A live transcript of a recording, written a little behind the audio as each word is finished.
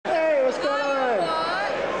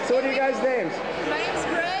guys' names? My name's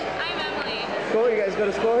Britt. I'm Emily. Cool, you guys go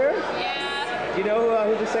to school here? Yeah. Do you know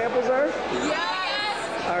who the samples are?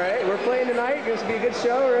 Yes. All right, we're playing tonight. It's going to be a good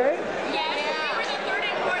show, right? Yes. We were the third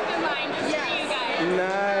and fourth in line just for you guys.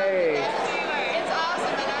 Nice. Yes, we were. It's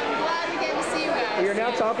awesome, and I'm glad we get to see you guys. You're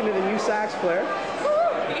now talking to the new sax player.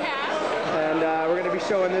 Yeah. And we're going to be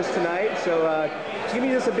showing this tonight. So just give me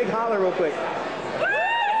just a big holler real quick.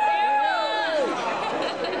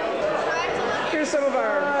 Here's some of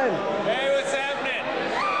our... Hey, what's happening?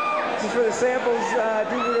 This is for the samples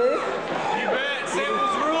DVD. You bet.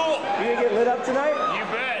 Samples rule. You gonna get lit up tonight? You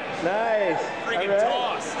bet. Nice. Freaking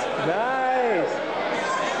tossed. Nice.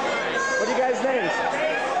 What are you guys' names?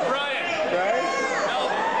 Brian. Brian?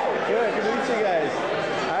 Good to meet you guys.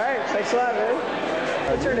 All right, thanks a lot, man.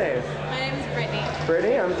 What's your name? My name's Brittany.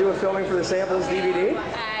 Brittany, I'm doing filming for the samples DVD.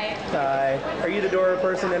 Hi. Hi. Are you the door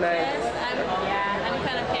person tonight? Yes, I'm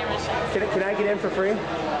kind of camera shy. Can I get in for free?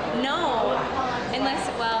 No. Unless,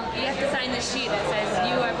 well, you have to sign the sheet that says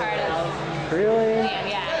you are part of Really?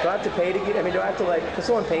 yeah. Do I have to pay to get? I mean, do I have to does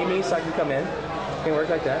someone pay me so I can come in? Can it work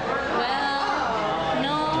like that? Well,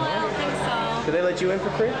 no, I don't think so. Do they let you in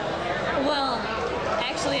for free? Well,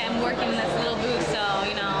 actually, I'm working in this little booth, so,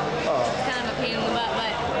 you know, it's kind of a pain in the butt,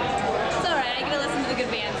 but it's all right. I get to listen to the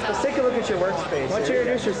good band, so. Let's take a look at your workspace. Why don't you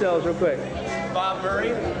introduce yourselves real quick? Bob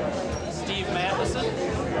Murray. Steve Matheson.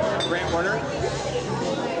 Grant Warner.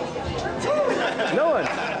 No one.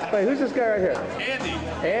 Wait, who's this guy right here? Andy.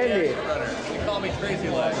 Andy. They call me Crazy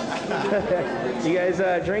Leg. You guys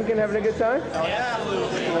drinking, having a good time? Yeah,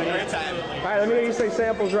 absolutely. Great time. All right, let me hear you say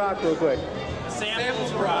Samples Rock real quick.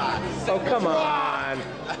 Samples rock. Oh, come on.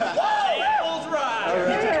 Samples rock. All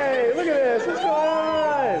right, look at this. What's going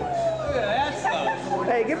on? Look at that stuff.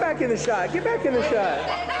 Hey, get back in the shot. Get back in the shot.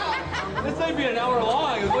 This might be an hour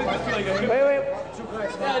long. It's like this like a Wait.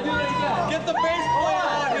 Yeah, do that again. Get the bass player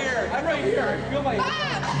on here. I'm right here. Feel my. You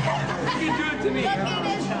can do it to me.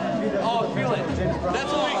 Oh, feel it.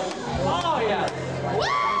 That's what we. Oh yeah.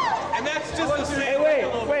 And that's just the same. Hey,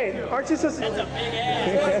 wait. Aren't you supposed to? That's a big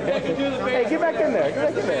ass. Hey, get back in there.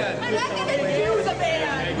 Get back in there. I'm not going to do the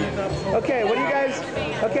band. Okay, what do you guys?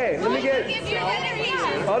 Okay, let me get. Give you an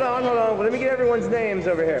interview. Hold on. Well, let me get everyone's names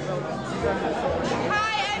over here.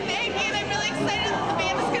 Hi, I'm Maggie, and I'm really excited that the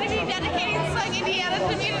band is going to be dedicating Song Indiana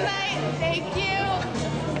to me tonight. Thank you.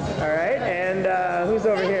 All right, and who's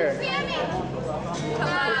over here? Sammy.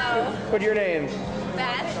 Hello. What are your names?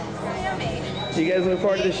 Beth. Sammy. Do you guys look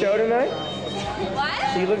forward to the show tonight?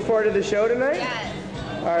 What? Do you look forward to the show tonight? Yes.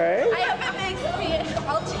 All right. I hope it makes me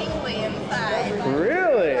all tingly inside.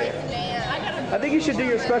 Really? Like a dance. I think you should do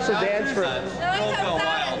your special dance for. It only comes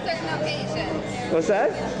out on certain occasions. What's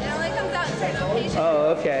that? It only comes out on certain occasions.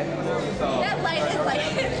 Oh, okay. That light is like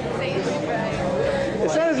insanely bright.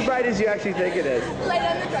 It's not as bright as you actually think it is. Light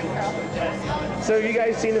on the drunk girl. So have you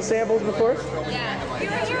guys seen the samples before? Yeah. You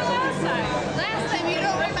were here last time. Last time, you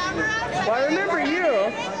don't remember us? Well, I remember you.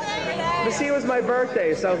 But see, it was my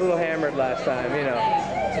birthday, so I was a little hammered last time, you know.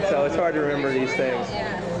 So it's hard to remember these things.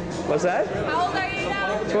 What's that? How old are you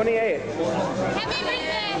now? 28. Happy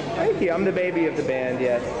birthday! Thank you. I'm the baby of the band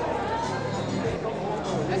yet.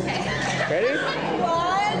 Okay. Ready?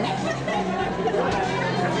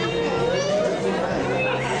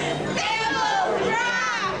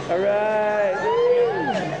 All right.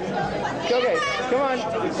 Okay, come on,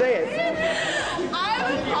 say it.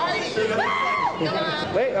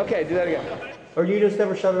 Wait, okay, do that again. Or you just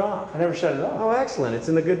never shut it off? I never shut it off. Oh, excellent. It's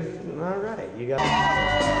in the good. All right. You got it.